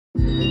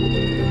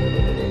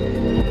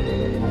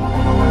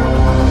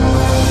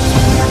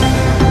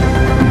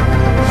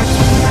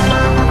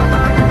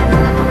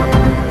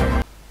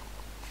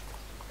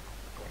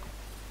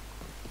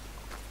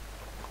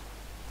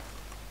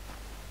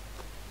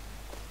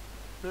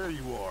There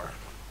you are.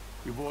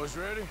 You boys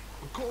ready?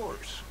 Of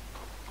course.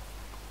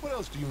 What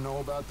else do you know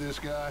about this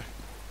guy?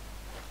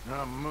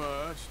 Not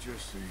much,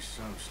 just he's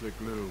some slick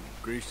little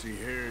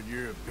greasy-haired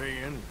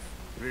European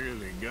who's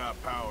clearly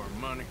got power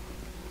and money.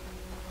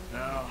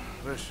 Now,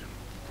 listen.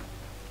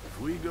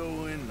 If we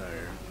go in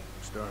there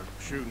and start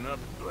shooting up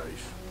the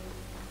place,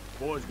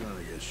 boy's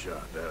gonna get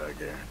shot, that I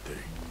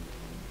guarantee.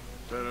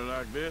 Set it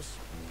like this,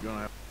 you're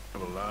gonna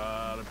have a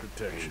lot of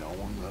protection. No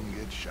one of them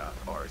gets shot,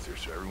 Arthur,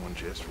 so everyone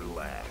just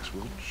relax.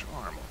 We'll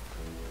charm them.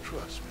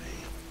 Trust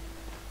me.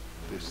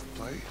 This the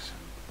place?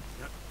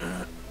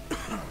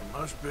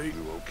 Must be.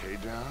 You okay,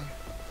 John?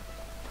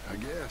 I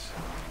guess.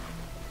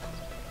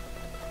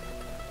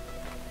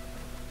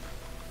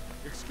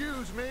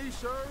 Excuse me,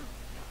 sir.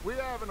 We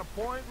have an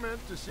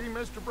appointment to see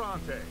Mr.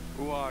 Bronte.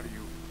 Who are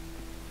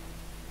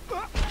you?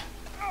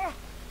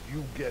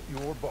 You get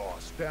your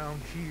boss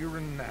down here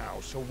and now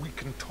so we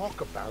can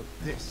talk about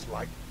this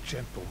like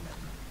gentlemen.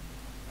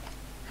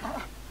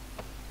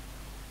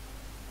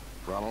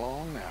 Run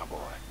along now, boy.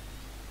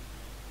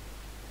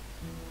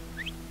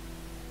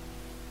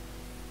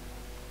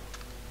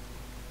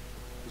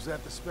 Was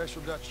that the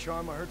special Dutch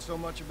charm I heard so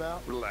much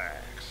about?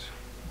 Relax.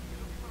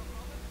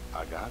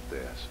 I got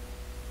this.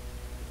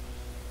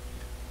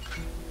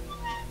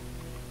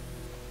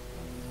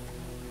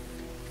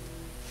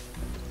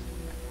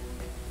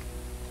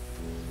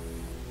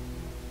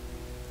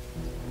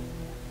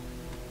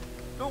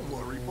 Don't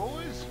worry,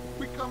 boys.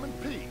 We come in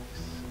peace.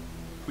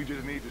 We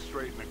just need to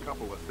straighten a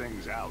couple of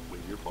things out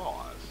with your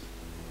boss.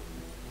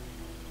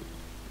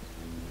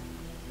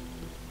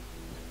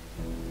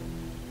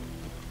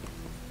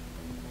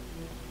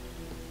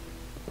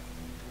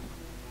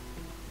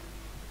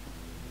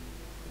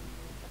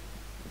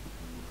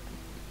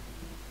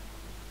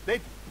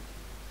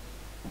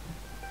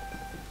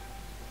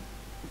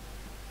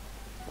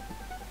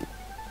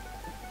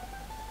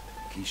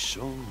 Chi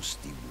sono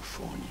sti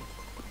buffoni?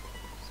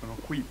 Sono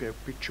qui per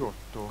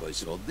Picciotto. Coi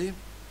soldi?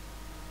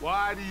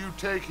 Why do you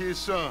take his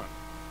son?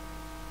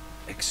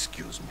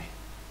 Excuse me.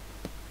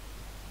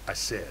 I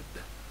said,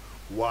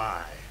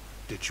 why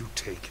did you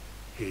take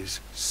his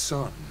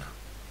son?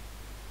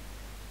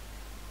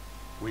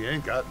 We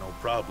ain't got no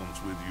problems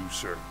with you,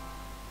 sir.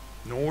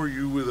 Nor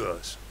you with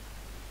us.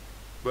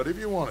 But if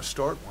you want to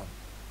start one,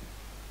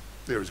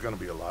 there's gonna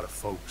be a lot of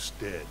folks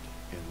dead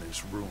in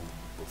this room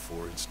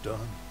before it's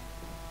done.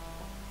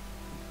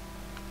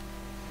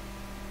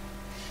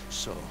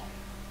 So,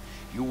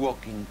 you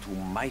walk into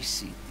my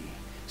city,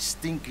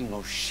 stinking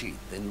of shit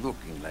and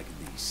looking like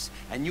this,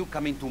 and you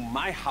come into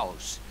my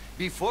house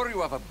before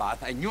you have a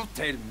bath and you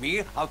tell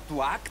me how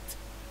to act?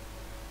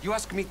 You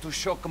ask me to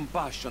show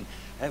compassion.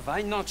 Have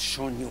I not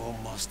shown you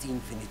almost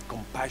infinite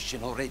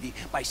compassion already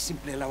by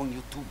simply allowing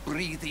you to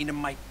breathe in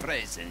my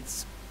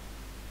presence?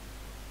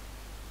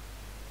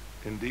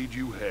 Indeed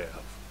you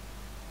have.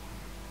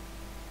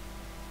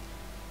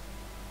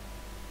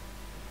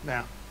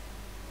 Now,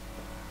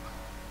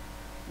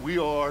 we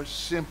are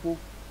simple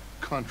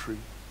country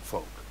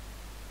folk.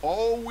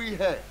 All we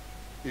have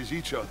is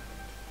each other.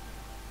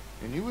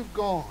 And you have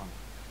gone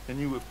and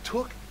you have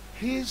took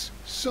his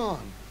son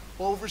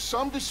over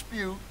some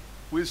dispute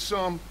with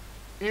some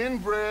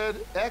inbred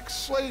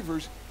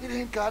ex-slavers. It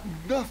ain't got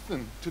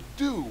nothing to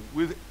do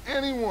with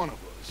any one of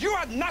us. You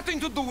had nothing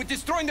to do with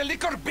destroying the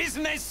liquor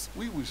business!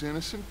 We was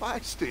innocent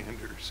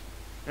bystanders.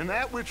 And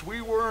that which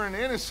we weren't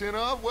innocent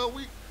of, well,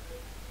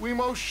 we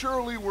most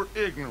surely were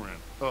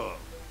ignorant of.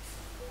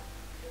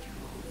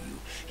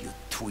 You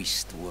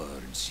twist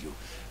words, you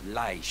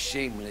lie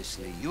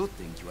shamelessly. You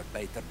think you are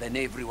better than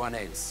everyone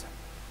else.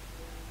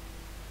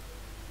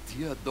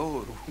 Ti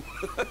adoro.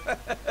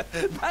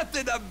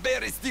 Vattene da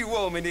bere sti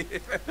uomini.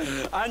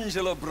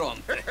 Angelo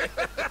Bronte.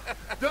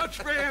 Dutch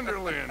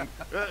Vanderlyn.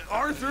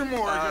 Arthur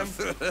Morgan.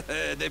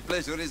 The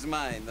pleasure is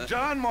mine.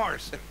 John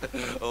Marston.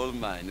 All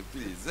mine,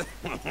 please.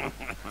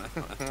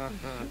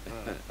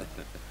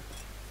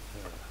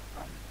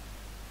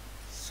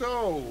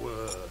 So,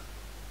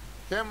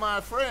 can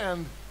my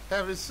friend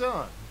have his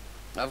son?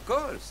 Of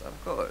course,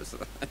 of course.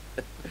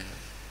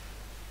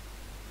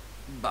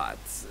 But,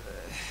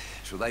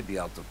 should I be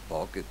out of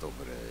pocket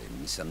over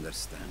a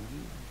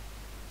misunderstanding?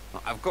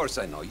 Of course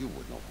I know you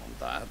would not want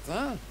that,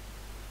 huh?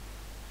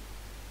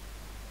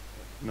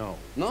 No.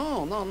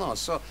 No.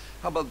 So,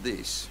 how about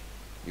this?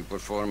 You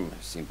perform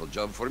a simple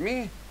job for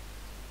me,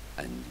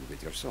 and you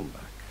get your son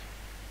back.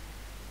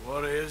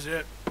 What is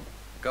it?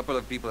 A couple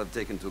of people have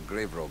taken to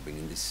grave robbing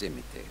in this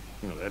cemetery.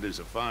 Well, that is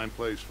a fine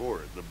place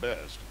for it, the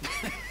best.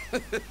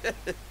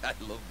 I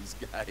love this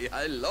guy.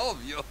 I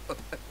love you.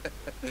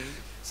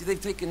 See,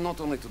 they've taken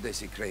not only to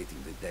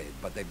desecrating the dead,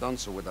 but they've done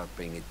so without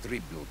paying a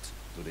tribute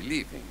to the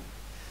living.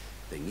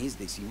 Thing is,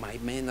 they see my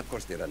men, of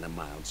course they run a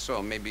mile.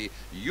 So maybe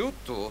you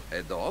two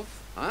head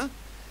off, huh?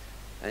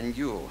 And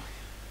you,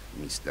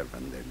 Mr.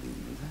 Van der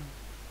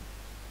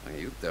Linde,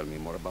 you tell me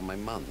more about my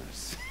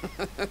manners.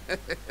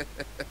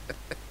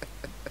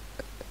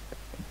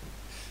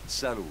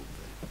 Salute.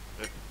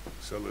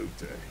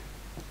 Salute.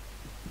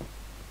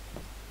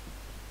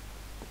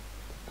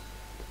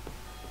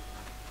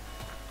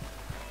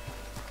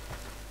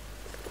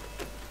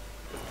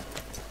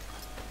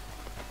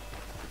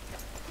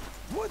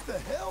 What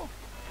the hell?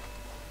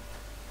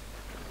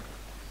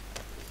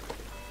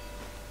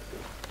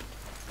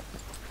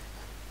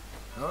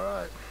 All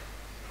right,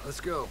 let's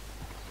go.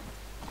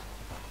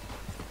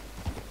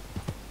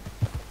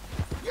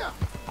 Yeah.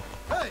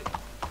 Hey.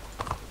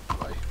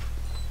 Wait.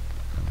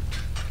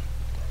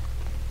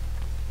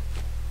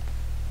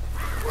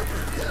 What the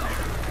hell?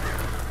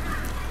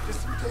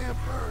 Just some damn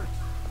birds.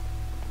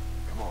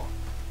 Come on.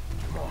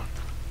 Come on.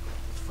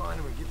 Let's find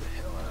them and get the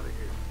hell out of here.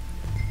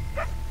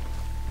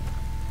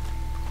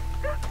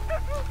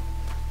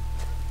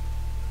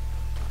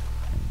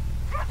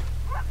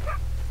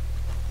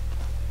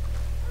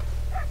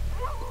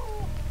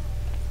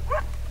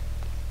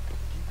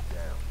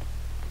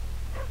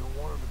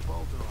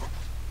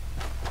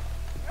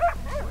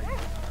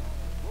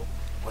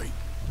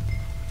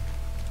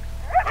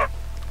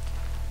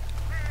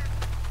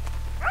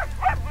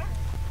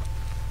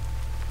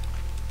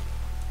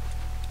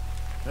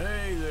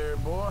 Hey there,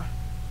 boy.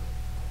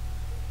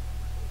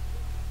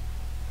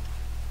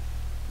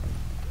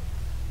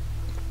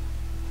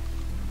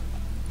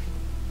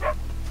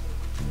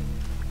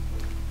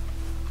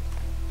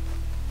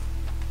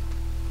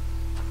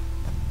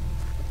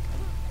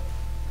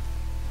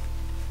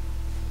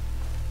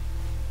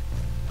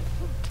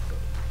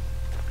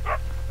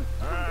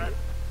 All right.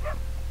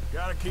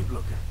 Gotta keep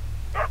looking.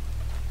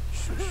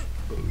 Shush.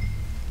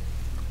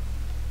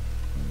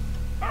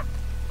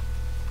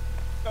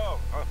 Oh,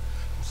 I'm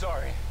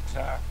sorry.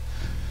 I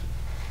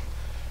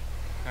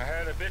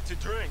had a bit to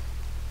drink.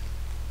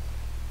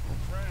 A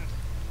friend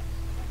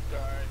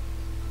died.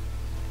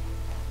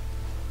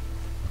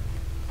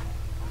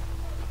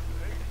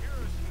 They can hear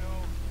us, you know.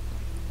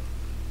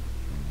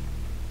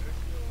 They're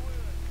still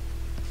with us.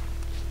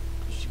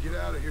 You should get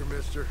out of here,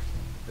 mister.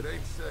 It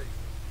ain't safe.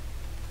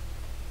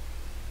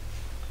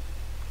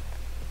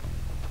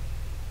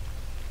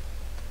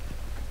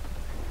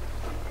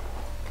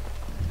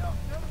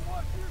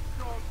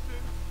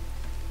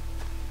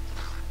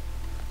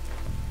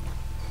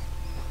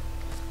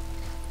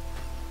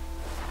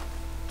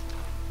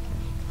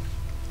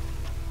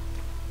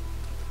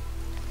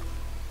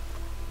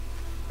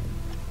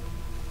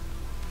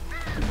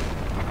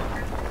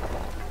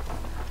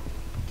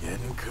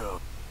 Getting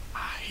cuffed.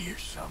 I hear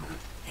something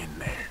in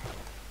there.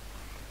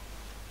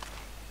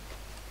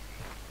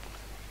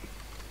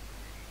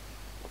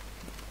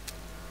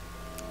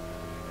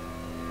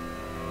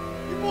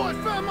 You boys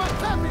found my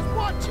puppies.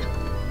 Watch it.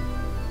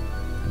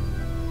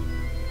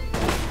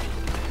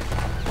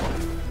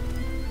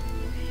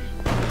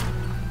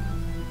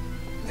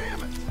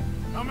 Damn it.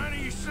 How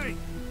many you see?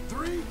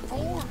 3,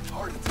 4,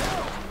 hard to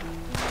tell.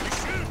 You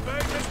shoot,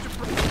 babe, Mr.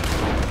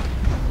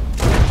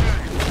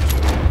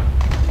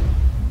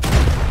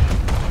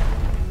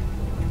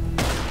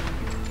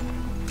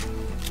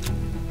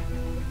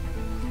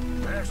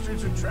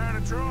 Bastards are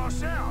trying to draw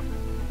us out.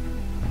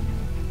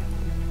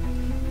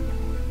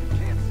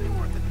 Can't see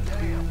worth a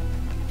damn.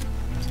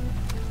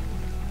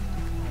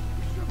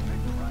 We should have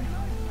picked the right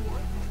night for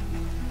it.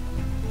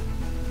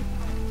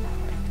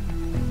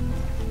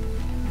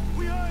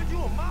 We heard you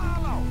a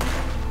mile off.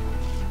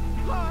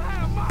 Lord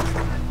have mercy.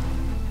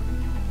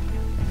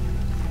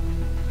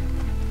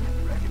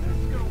 Reckon this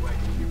is gonna wake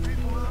a few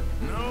people up.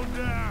 No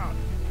doubt.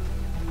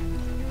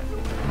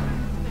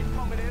 They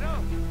pumping it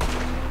up.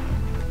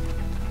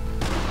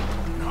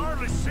 Can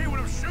hardly see what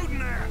I'm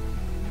shooting at.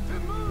 If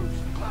it moves,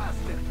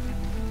 blast it.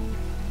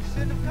 You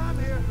shouldn't have come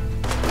here.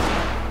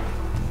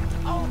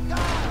 Oh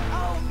God!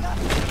 Oh God!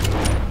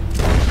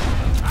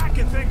 I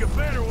can think of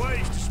better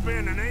ways to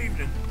spend an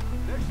evening.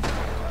 Next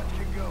time blood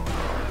can go, I'll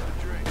have a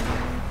drink.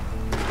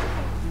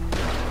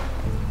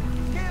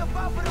 Can't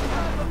fight for the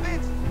blood of a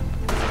bitch.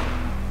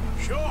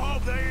 Sure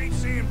hope they ain't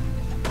seeing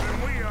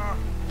than we are.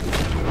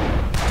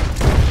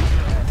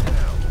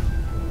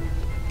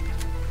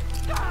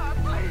 God,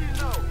 please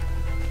no.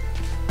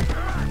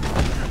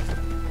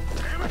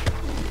 Damn it.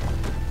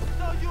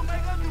 So you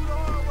make us do the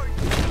hard work.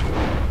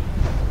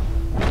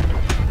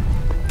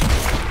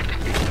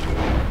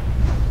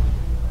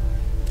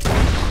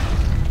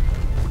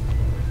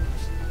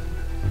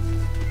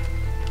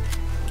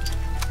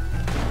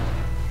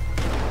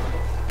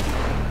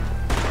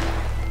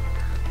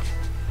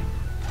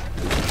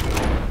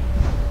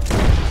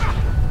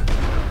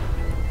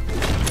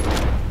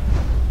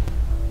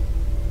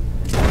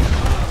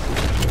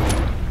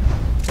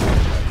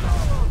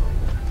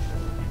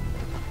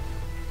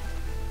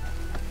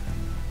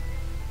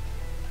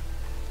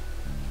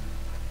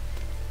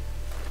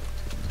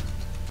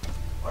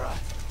 All right.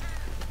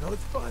 Now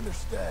let's find their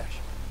stash.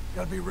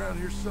 Gotta be around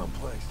here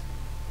someplace.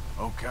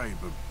 Okay,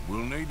 but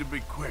we'll need to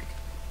be quick.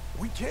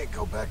 We can't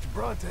go back to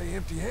Bronte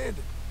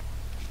empty-handed.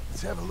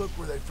 Let's have a look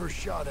where they first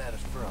shot at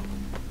us from.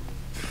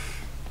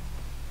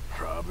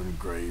 Robbing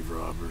grave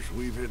robbers.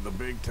 We've hit the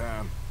big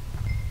time.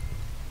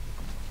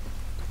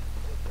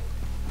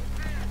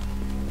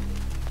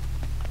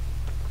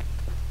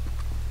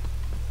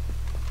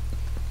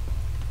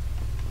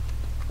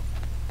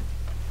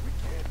 We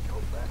can't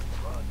go back to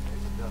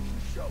Bronte's. Nothing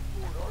to show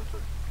for it,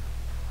 Arthur.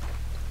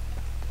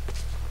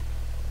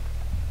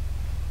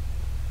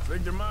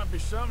 Think there might be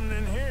something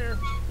in here.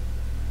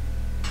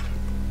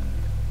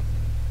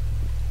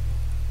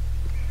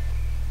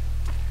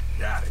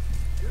 Got it.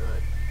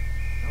 Good.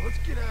 Now let's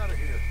get out of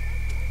here.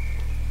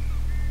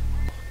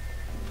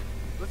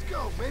 Let's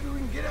go. Maybe we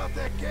can get out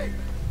that gate.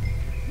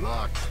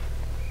 Locked.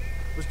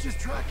 Let's just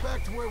track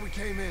back to where we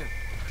came in.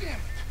 Damn it.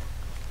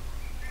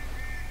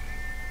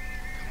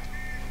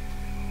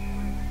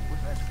 We'll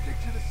have to stick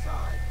to the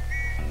side.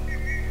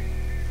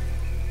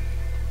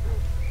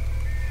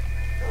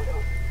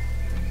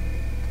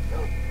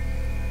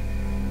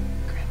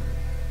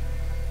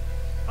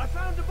 I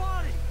found the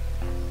body!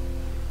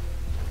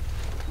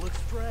 Looks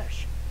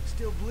fresh.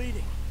 Still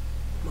bleeding.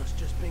 Must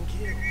just been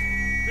killed.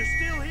 They're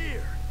still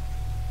here!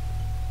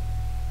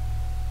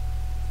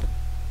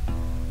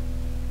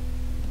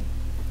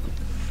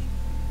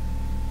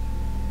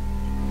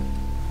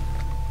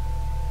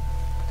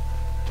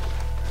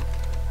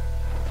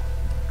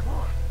 Come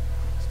on.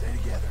 Stay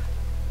together.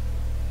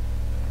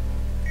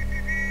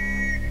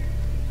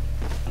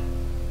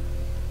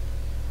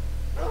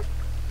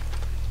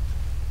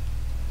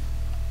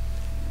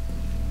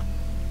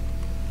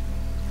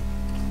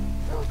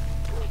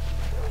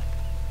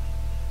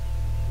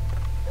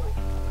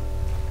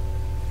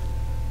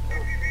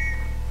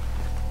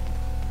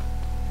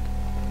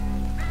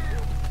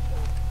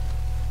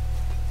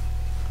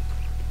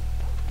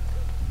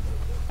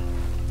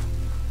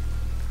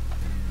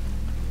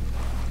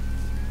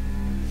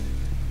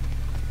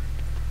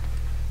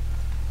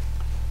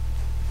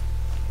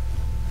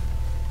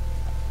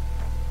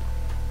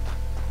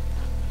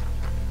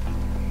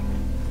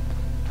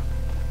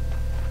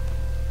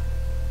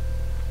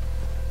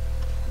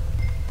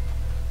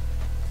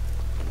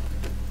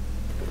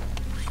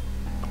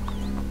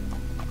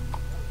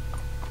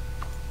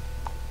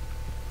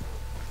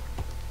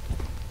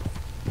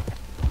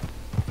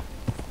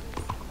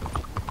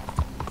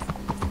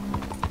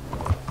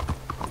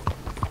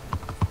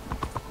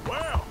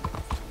 Well,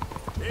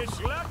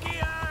 it's lucky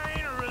I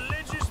ain't a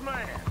religious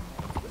man.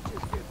 Let's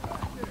just get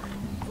back there.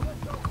 We'll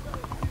let those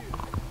fellas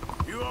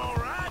do. You all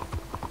right?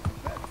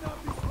 Best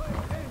not be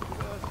playing games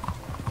with us.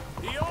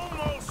 He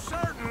almost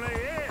certainly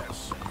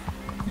is.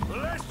 But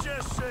let's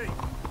just see.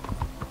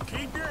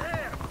 Keep your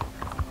head.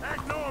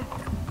 Act normal.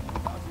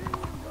 How's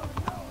anyone gonna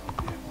know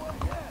he did what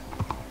he had?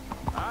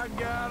 I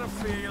got a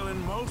feeling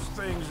most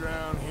things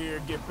around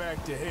here get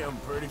back to him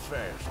pretty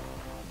fast.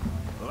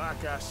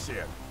 Like I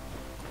said,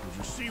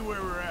 we'll see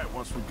where we're at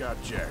once we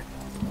got Jack.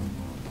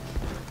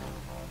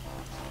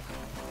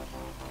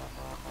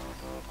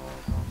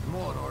 Come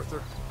on,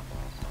 Arthur.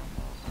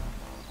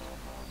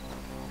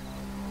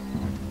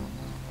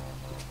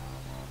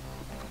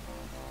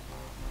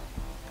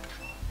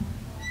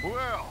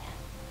 Well,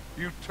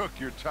 you took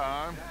your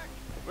time.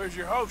 Where's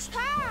your host?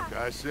 Like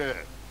I said,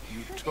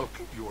 you took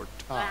your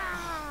time.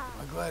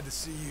 I'm glad to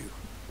see you.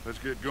 Let's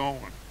get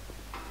going.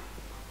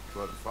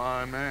 What a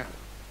fine man.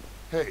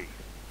 Hey,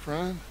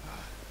 friend,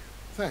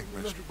 thank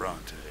Mr.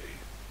 Bronte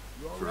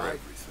for right?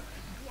 everything.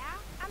 Yeah,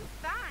 I'm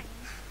fine.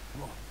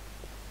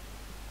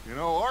 You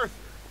know, Arthur,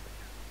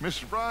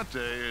 Mr. Bronte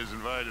has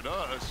invited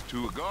us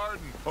to a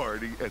garden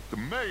party at the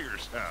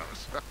mayor's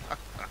house.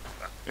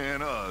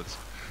 And us,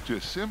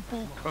 just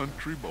simple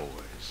country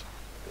boys.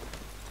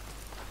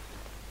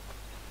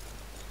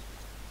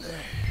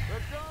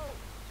 Let's go.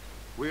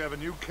 We have a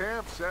new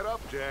camp set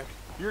up, Jack.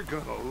 You're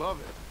gonna love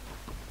it.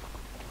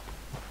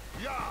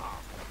 Yeah.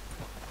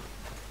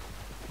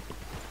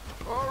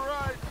 All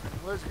right,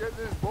 let's get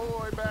this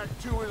boy back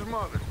to his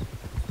mother.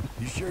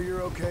 You sure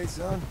you're okay,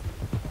 son?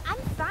 I'm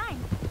fine.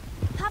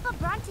 Papa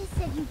Bronte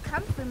said you'd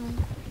come for me.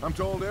 I'm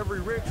told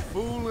every rich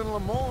fool in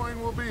Lemoyne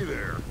will be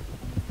there.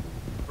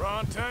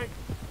 Bronte? Hey,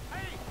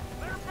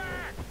 they're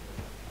back!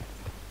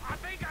 I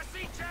think I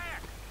see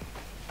Jack!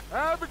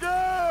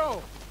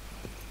 Abigail!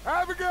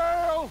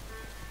 Abigail!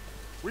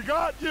 We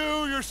got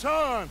you, your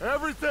son,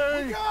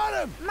 everything. We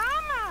got him!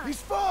 Mama!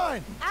 He's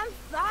fine! I'm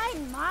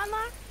fine,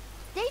 Mama.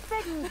 They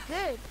fed me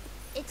good.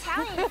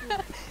 Italian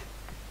food.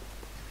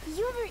 Did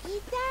you ever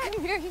eat that?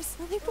 Come here, you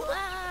silly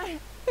boy.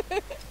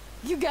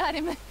 You got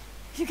him.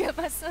 You got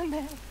my son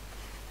back.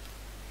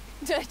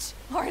 Dutch,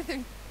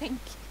 Arthur, thank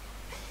you.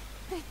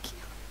 Thank you.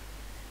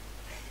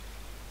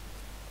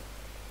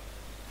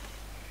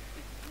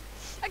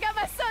 I got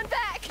my son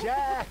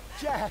back!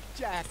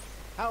 Jack.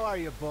 How are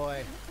you,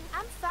 boy?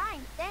 I'm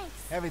fine, thanks.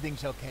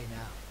 Everything's okay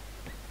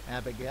now.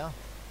 Abigail?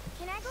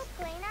 Can I go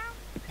play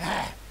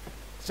now?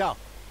 So,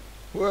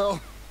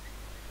 Well,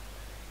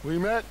 we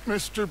met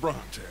Mr.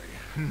 Bronte.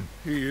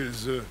 He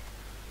is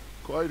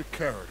quite a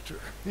character.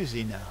 is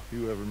he now?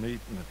 You ever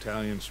meet an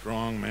Italian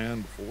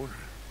strongman before?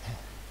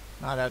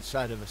 Not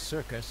outside of a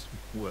circus.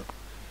 Well,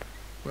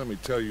 let me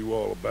tell you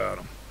all about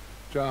him.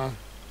 John,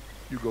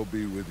 you go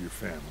be with your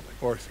family.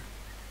 Arthur,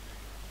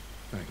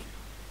 thank you.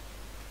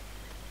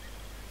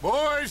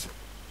 Boys,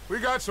 we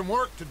got some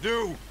work to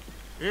do.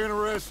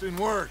 Interesting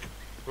work.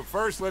 But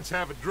first, let's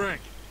have a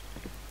drink.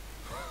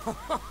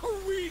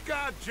 We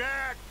got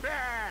Jack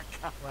back!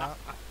 Well,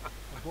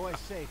 the boy's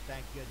safe,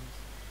 thank goodness.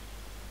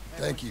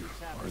 Thank you,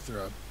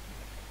 Arthur.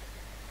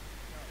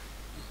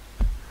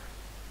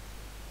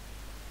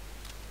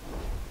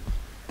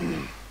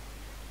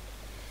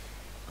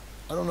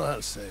 I don't know how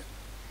to say it.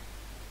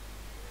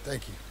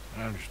 Thank you.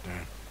 I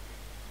understand.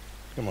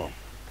 Come on.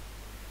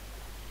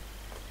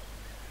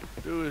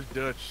 Do as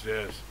Dutch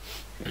says.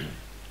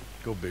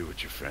 Go be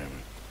with your family.